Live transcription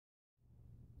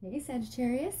Hey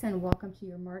Sagittarius, and welcome to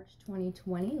your March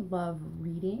 2020 love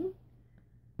reading.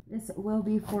 This will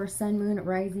be for Sun, Moon,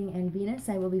 Rising, and Venus.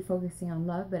 I will be focusing on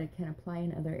love, but it can apply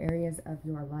in other areas of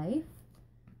your life.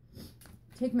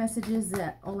 Take messages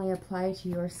that only apply to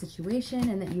your situation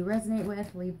and that you resonate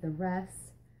with. Leave the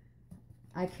rest.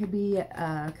 I could be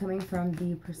coming from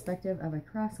the perspective of a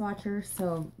cross watcher,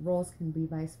 so roles can be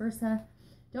vice versa.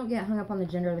 Don't get hung up on the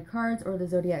gender of the cards or the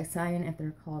zodiac sign if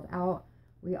they're called out.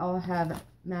 We all have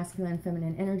masculine and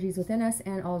feminine energies within us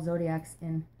and all zodiacs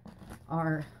in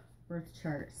our birth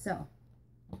chart. So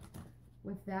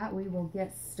with that, we will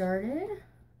get started.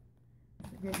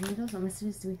 Good angels, what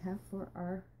messages do we have for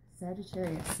our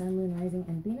Sagittarius, Sun, Moon, Rising,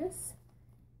 and Venus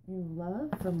in love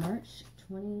for March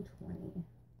 2020?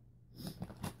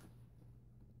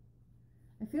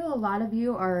 I feel a lot of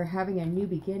you are having a new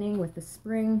beginning with the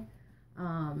spring.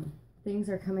 Things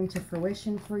are coming to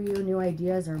fruition for you. New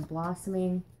ideas are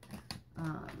blossoming.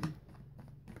 All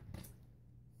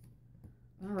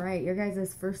right, your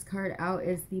guys' first card out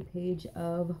is the Page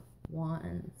of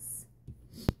Wands.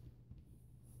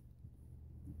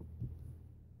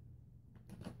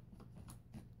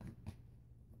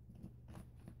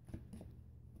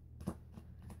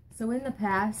 So in the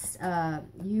past,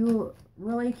 you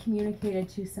really communicated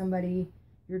to somebody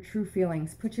your true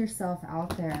feelings. Put yourself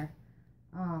out there.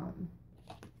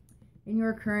 In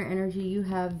your current energy, you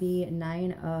have the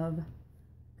Nine of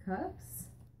Cups.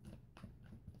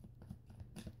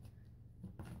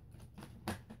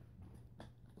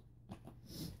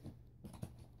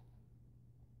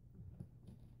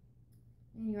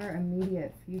 In your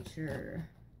immediate future,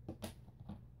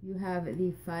 you have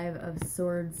the Five of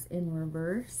Swords in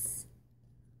reverse.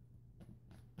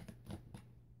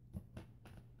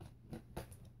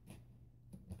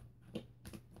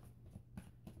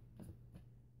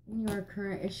 In your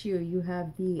current issue, you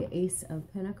have the Ace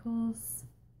of Pentacles.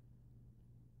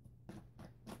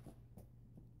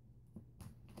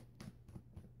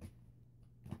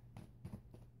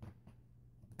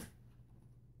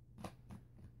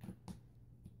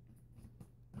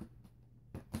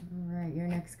 All right, your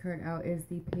next card out is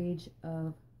the Page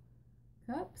of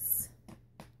Cups.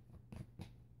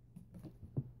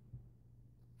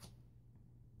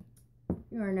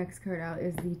 Your next card out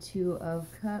is the Two of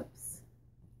Cups.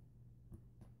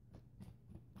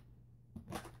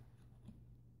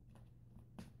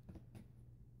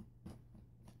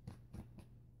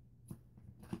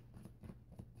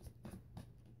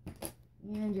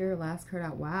 And your last card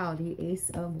out, wow, the Ace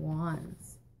of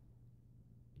Wands.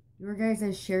 Your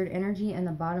guys' shared energy in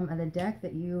the bottom of the deck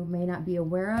that you may not be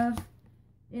aware of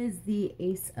is the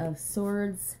Ace of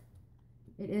Swords.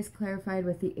 It is clarified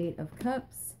with the Eight of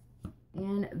Cups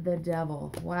and the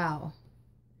Devil. Wow.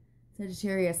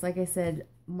 Sagittarius, like I said,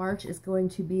 March is going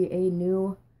to be a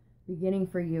new beginning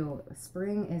for you.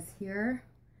 Spring is here.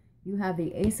 You have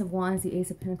the Ace of Wands, the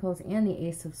Ace of Pentacles, and the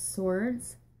Ace of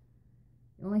Swords.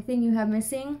 The only thing you have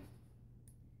missing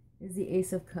is the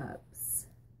Ace of Cups.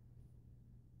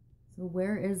 So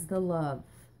where is the love?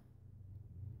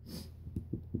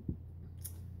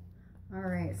 All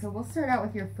right, so we'll start out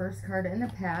with your first card. In the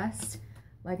past,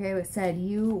 like I said,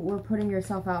 you were putting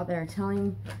yourself out there,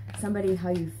 telling somebody how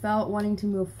you felt, wanting to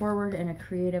move forward in a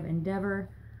creative endeavor.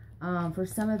 For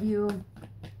some of you,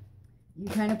 you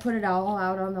kind of put it all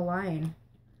out on the line.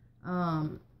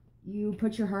 You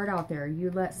put your heart out there.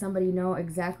 You let somebody know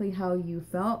exactly how you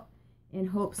felt in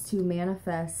hopes to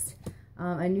manifest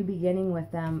a new beginning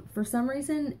with them. For some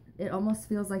reason, it almost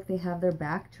feels like they have their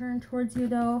back turned towards you,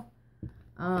 though.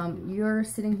 You're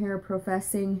sitting here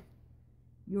professing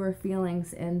your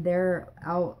feelings, and they're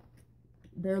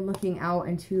looking out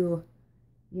into,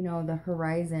 you know, the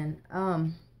horizon.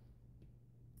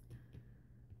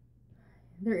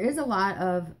 There is a lot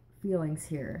of feelings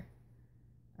here.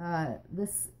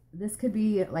 This could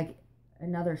be like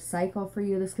another cycle for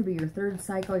you. This could be your third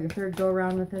cycle, your third go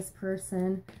around with this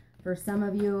person for some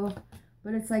of you.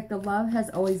 But it's like the love has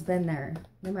always been there,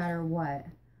 no matter what.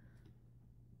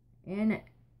 And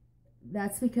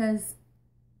that's because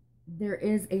there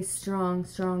is a strong,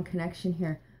 strong connection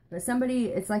here. But somebody,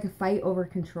 it's like a fight over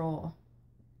control.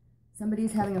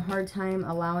 Somebody's having a hard time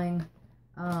allowing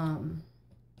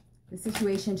the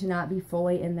situation to not be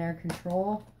fully in their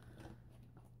control.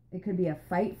 It could be a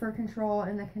fight for control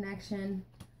in the connection.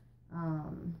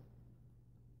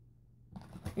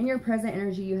 In your present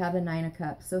energy, you have the Nine of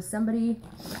Cups. So somebody,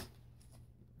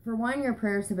 for one, your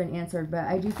prayers have been answered, but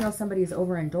I do feel somebody is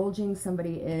overindulging.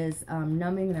 Somebody is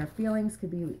numbing their feelings.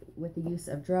 Could be with the use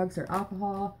of drugs or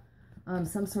alcohol.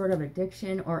 Some sort of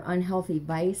addiction or unhealthy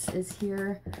vice is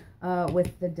here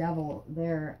with the Devil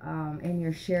there in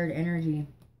your shared energy.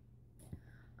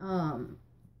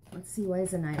 Let's see, why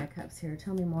is the Nine of Cups here?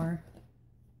 Tell me more.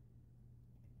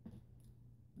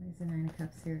 Why is the Nine of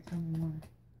Cups here? Tell me more.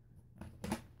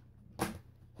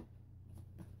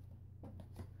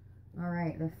 All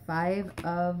right, the Five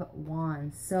of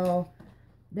Wands. So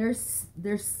there's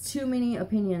too many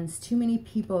opinions, too many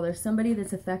people. There's somebody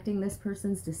that's affecting this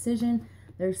person's decision.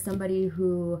 There's somebody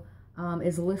who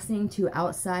is listening to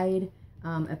outside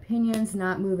opinions,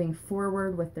 not moving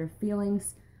forward with their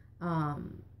feelings,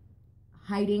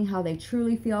 hiding how they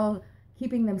truly feel,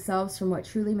 keeping themselves from what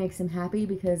truly makes them happy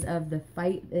because of the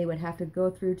fight they would have to go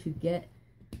through to get,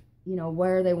 you know,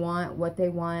 where they want, what they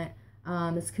want.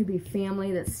 This could be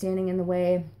family that's standing in the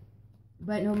way.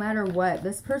 But no matter what,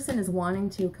 this person is wanting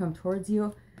to come towards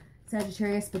you,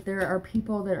 Sagittarius, but there are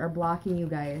people that are blocking you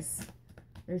guys.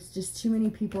 There's just too many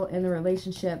people in the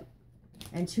relationship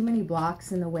and too many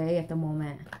blocks in the way at the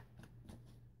moment.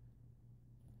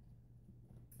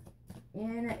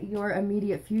 In your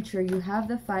immediate future, you have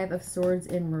the Five of Swords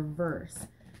in reverse.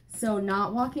 So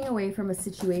not walking away from a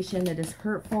situation that is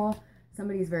hurtful.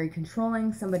 Somebody's very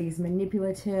controlling. Somebody's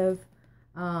manipulative.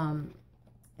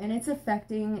 And it's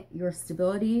affecting your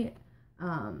stability.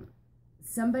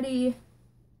 Somebody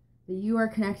that you are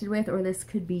connected with, or this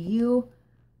could be you,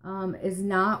 is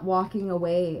not walking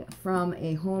away from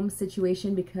a home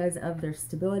situation because of their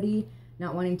stability,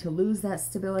 not wanting to lose that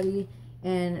stability.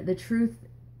 And the truth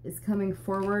is coming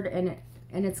forward, and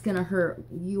it's going to hurt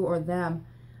you or them.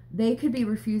 They could be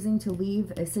refusing to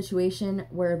leave a situation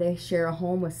where they share a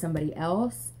home with somebody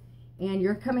else, and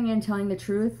you're coming in telling the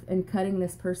truth and cutting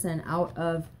this person out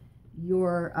of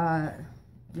your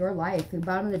life. The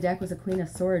bottom of the deck was a Queen of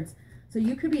Swords. So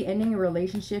you could be ending a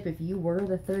relationship if you were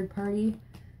the third party,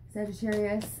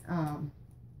 Sagittarius,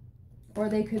 or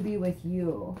they could be with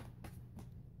you.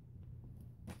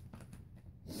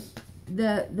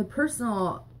 The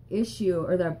personal issue,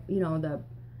 or the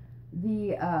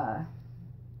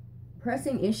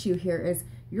pressing issue here is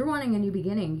you're wanting a new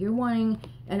beginning. You're wanting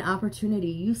an opportunity.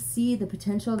 You see the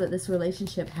potential that this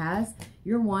relationship has.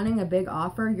 You're wanting a big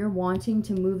offer. You're wanting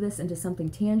to move this into something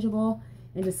tangible,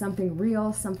 into something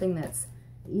real, something that's,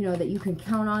 you know, that you can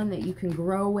count on, that you can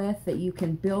grow with, that you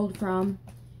can build from.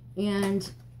 And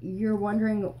you're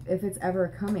wondering if it's ever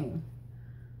coming.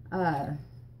 Why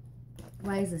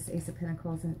is this Ace of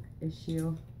Pentacles an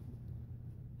issue?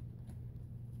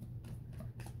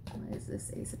 Why is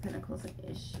this Ace of Pentacles an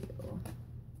issue?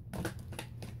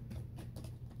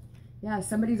 Yeah,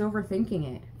 somebody's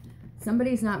overthinking it.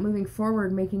 Somebody's not moving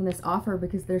forward making this offer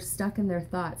because they're stuck in their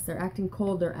thoughts. They're acting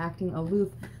cold. They're acting aloof.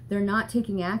 They're not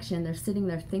taking action. They're sitting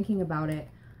there thinking about it,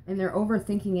 and they're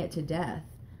overthinking it to death.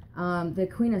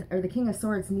 The King of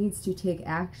Swords needs to take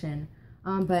action,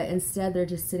 but instead they're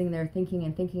just sitting there thinking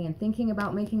and thinking and thinking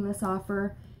about making this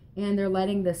offer, and they're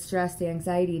letting the stress, the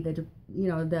anxiety,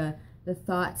 the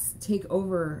thoughts take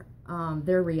over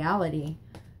their reality.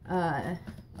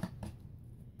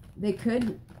 They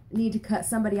could need to cut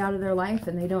somebody out of their life,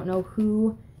 and they don't know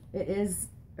who it is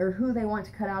or who they want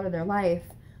to cut out of their life.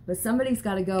 But somebody's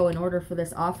got to go in order for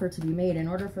this offer to be made, in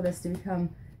order for this to become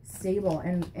stable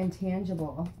and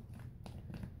tangible.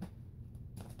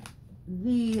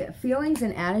 The feelings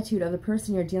and attitude of the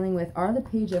person you're dealing with are the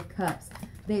Page of Cups.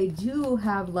 They do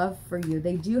have love for you.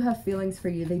 They do have feelings for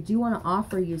you. They do want to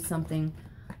offer you something.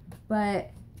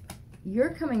 But you're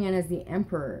coming in as the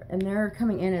Emperor, and they're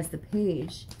coming in as the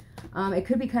Page. It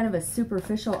could be kind of a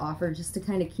superficial offer just to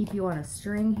kind of keep you on a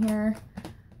string here.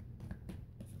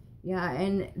 Yeah,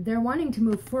 and they're wanting to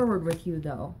move forward with you,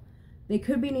 though. They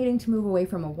could be needing to move away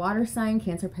from a water sign,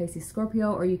 Cancer, Pisces,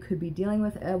 Scorpio, or you could be dealing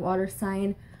with a water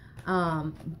sign.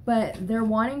 But they're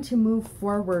wanting to move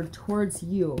forward towards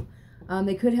you.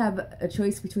 They could have a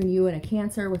choice between you and a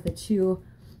Cancer with a 2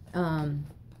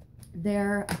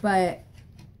 there, but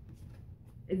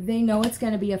they know it's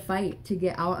going to be a fight to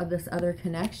get out of this other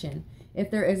connection, if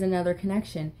there is another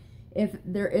connection. If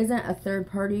there isn't a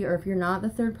third party, or if you're not the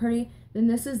third party, then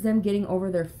this is them getting over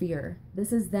their fear.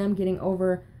 This is them getting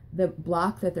over the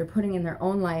block that they're putting in their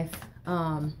own life.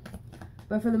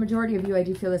 But for the majority of you, I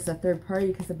do feel this is a third party,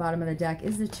 because the bottom of the deck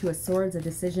is the 2 of Swords, a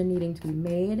decision needing to be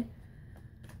made.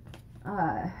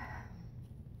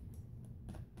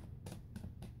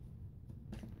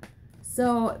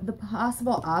 So the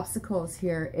possible obstacles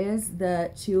here is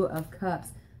the 2 of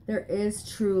Cups. There is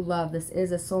true love. This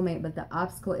is a soulmate, but the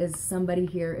obstacle is somebody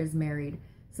here is married.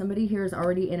 Somebody here is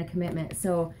already in a commitment.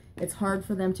 So it's hard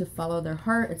for them to follow their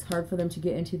heart. It's hard for them to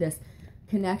get into this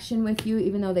connection with you,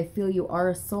 even though they feel you are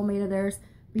a soulmate of theirs,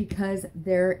 because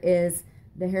there is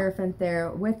the Hierophant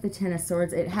there with the 10 of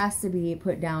Swords. It has to be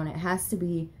put down. It has to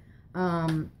be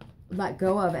let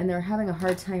go of, and they're having a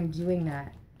hard time doing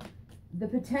that. The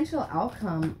potential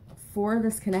outcome for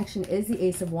this connection is the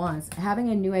Ace of Wands. Having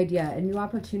a new idea, a new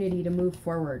opportunity to move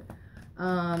forward.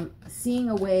 Seeing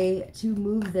a way to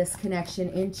move this connection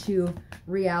into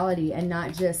reality and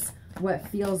not just what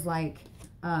feels like,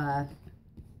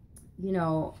 you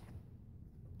know,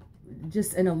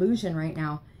 just an illusion right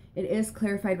now. It is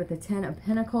clarified with the 10 of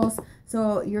Pentacles.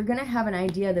 So you're going to have an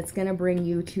idea that's going to bring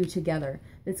you two together.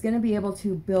 That's going to be able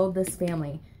to build this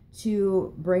family,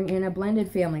 to bring in a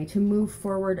blended family, to move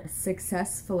forward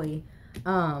successfully.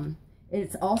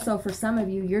 It's also, for some of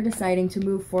you, you're deciding to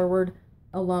move forward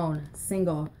alone,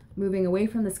 single, moving away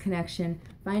from this connection,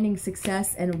 finding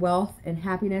success and wealth and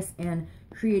happiness and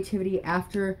creativity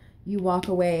after you walk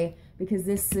away, because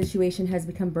this situation has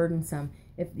become burdensome.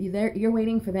 If you're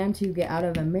waiting for them to get out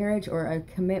of a marriage or a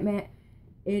commitment,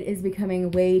 it is becoming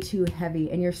way too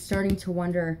heavy, and you're starting to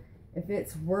wonder if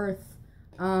it's worth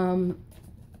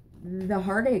the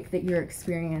heartache that you're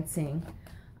experiencing.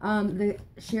 The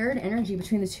shared energy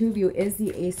between the two of you is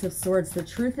the Ace of Swords. The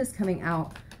truth is coming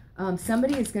out.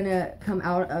 Somebody is going to come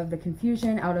out of the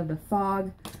confusion, out of the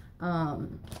fog,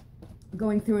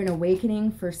 going through an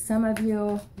awakening. For some of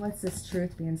you, what's this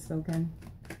truth being spoken?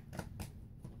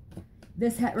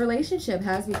 This relationship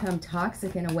has become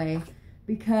toxic in a way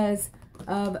because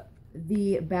of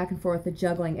the back and forth, the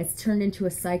juggling. It's turned into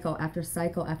a cycle after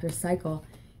cycle after cycle.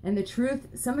 And the truth,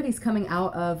 somebody's coming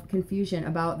out of confusion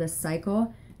about this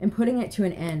cycle and putting it to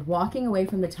an end, walking away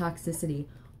from the toxicity,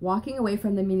 walking away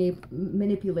from the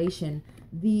manipulation,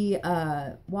 the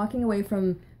walking away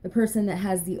from the person that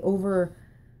has the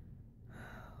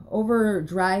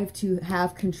overdrive to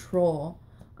have control.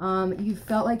 You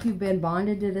felt like you've been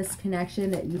bonded to this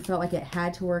connection, that you felt like it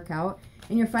had to work out,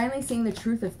 and you're finally seeing the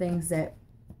truth of things, that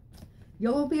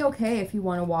you'll be okay if you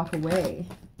want to walk away.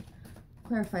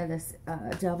 Clarify this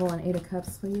Devil and Eight of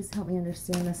Cups, please. Help me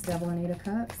understand this Devil and Eight of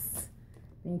Cups.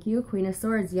 Thank you. Queen of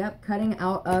Swords. Yep, cutting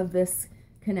out of this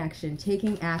connection,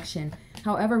 taking action.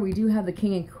 However, we do have the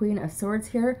King and Queen of Swords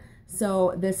here,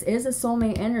 so this is a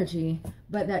soulmate energy,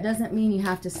 but that doesn't mean you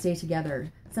have to stay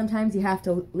together. Sometimes you have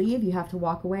to leave, you have to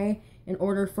walk away in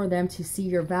order for them to see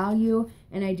your value.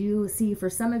 And I do see for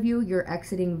some of you, you're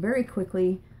exiting very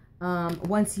quickly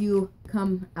once you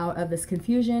come out of this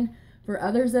confusion. For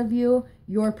others of you,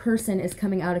 your person is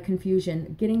coming out of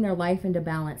confusion, getting their life into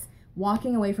balance,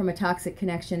 walking away from a toxic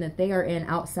connection that they are in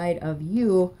outside of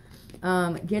you,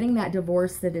 getting that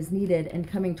divorce that is needed, and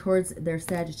coming towards their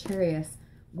Sagittarius,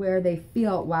 where they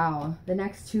feel, wow, the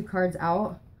next two cards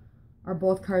out are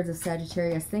both cards of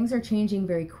Sagittarius. Things are changing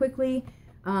very quickly.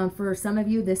 For some of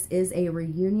you, this is a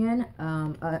reunion.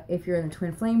 If you're in the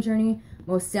twin flame journey,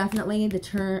 most definitely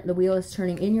the wheel is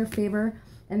turning in your favor,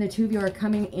 and the two of you are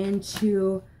coming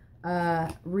into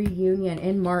reunion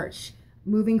in March,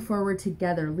 moving forward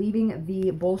together, leaving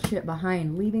the bullshit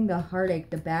behind, leaving the heartache,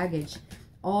 the baggage,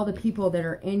 all the people that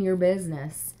are in your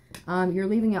business. You're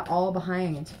leaving it all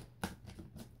behind.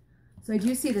 So I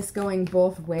do see this going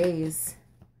both ways,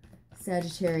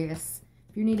 Sagittarius.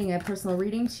 If you're needing a personal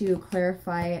reading to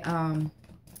clarify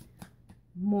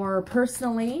more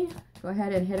personally, go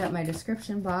ahead and hit up my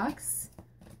description box.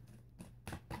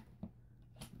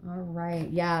 All right,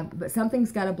 yeah, but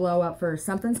something's got to blow up first.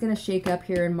 Something's going to shake up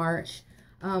here in March,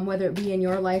 whether it be in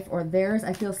your life or theirs.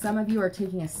 I feel some of you are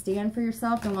taking a stand for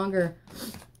yourself, no longer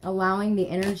allowing the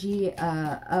energy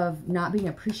of not being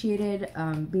appreciated,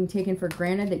 being taken for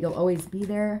granted, that you'll always be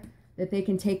there, that they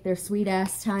can take their sweet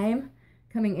ass time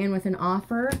coming in with an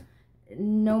offer.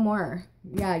 No more.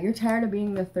 Yeah, you're tired of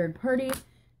being the third party.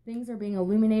 Things are being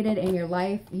illuminated in your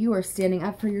life. You are standing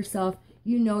up for yourself.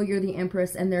 You know you're the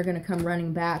Empress, and they're going to come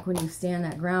running back when you stand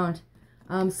that ground.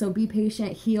 So be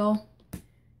patient, heal,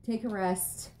 take a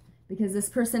rest, because this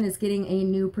person is getting a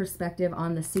new perspective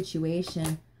on the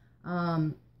situation.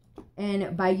 And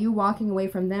by you walking away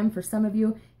from them, for some of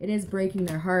you, it is breaking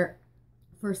their heart.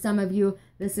 For some of you,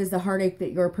 this is the heartache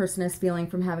that your person is feeling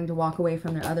from having to walk away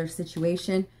from their other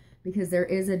situation, because there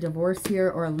is a divorce here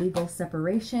or a legal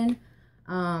separation.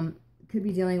 Could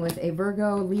be dealing with a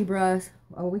Virgo, Libra.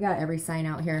 Oh, we got every sign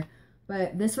out here.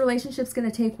 But this relationship's going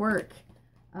to take work.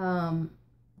 And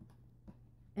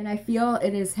I feel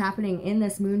it is happening in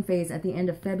this moon phase at the end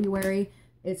of February.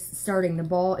 It's starting. The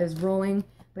ball is rolling.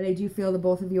 But I do feel the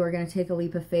both of you are going to take a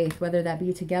leap of faith, whether that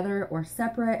be together or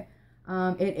separate.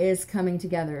 It is coming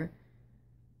together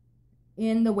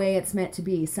in the way it's meant to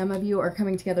be. Some of you are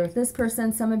coming together with this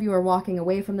person. Some of you are walking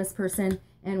away from this person.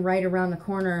 And right around the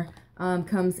corner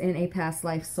comes in a past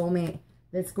life soulmate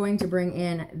that's going to bring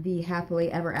in the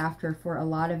happily ever after for a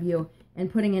lot of you,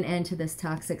 and putting an end to this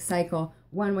toxic cycle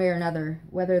one way or another,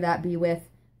 whether that be with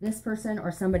this person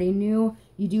or somebody new,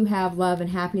 you do have love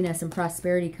and happiness and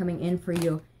prosperity coming in for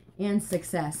you, and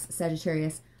success,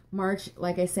 Sagittarius. March,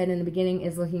 like I said in the beginning,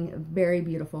 is looking very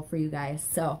beautiful for you guys.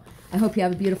 So I hope you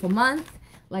have a beautiful month.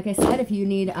 Like I said, if you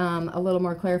need a little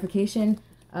more clarification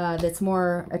that's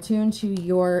more attuned to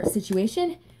your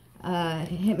situation,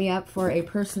 hit me up for a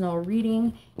personal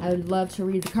reading. I would love to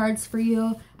read the cards for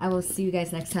you. I will see you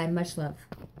guys next time. Much love.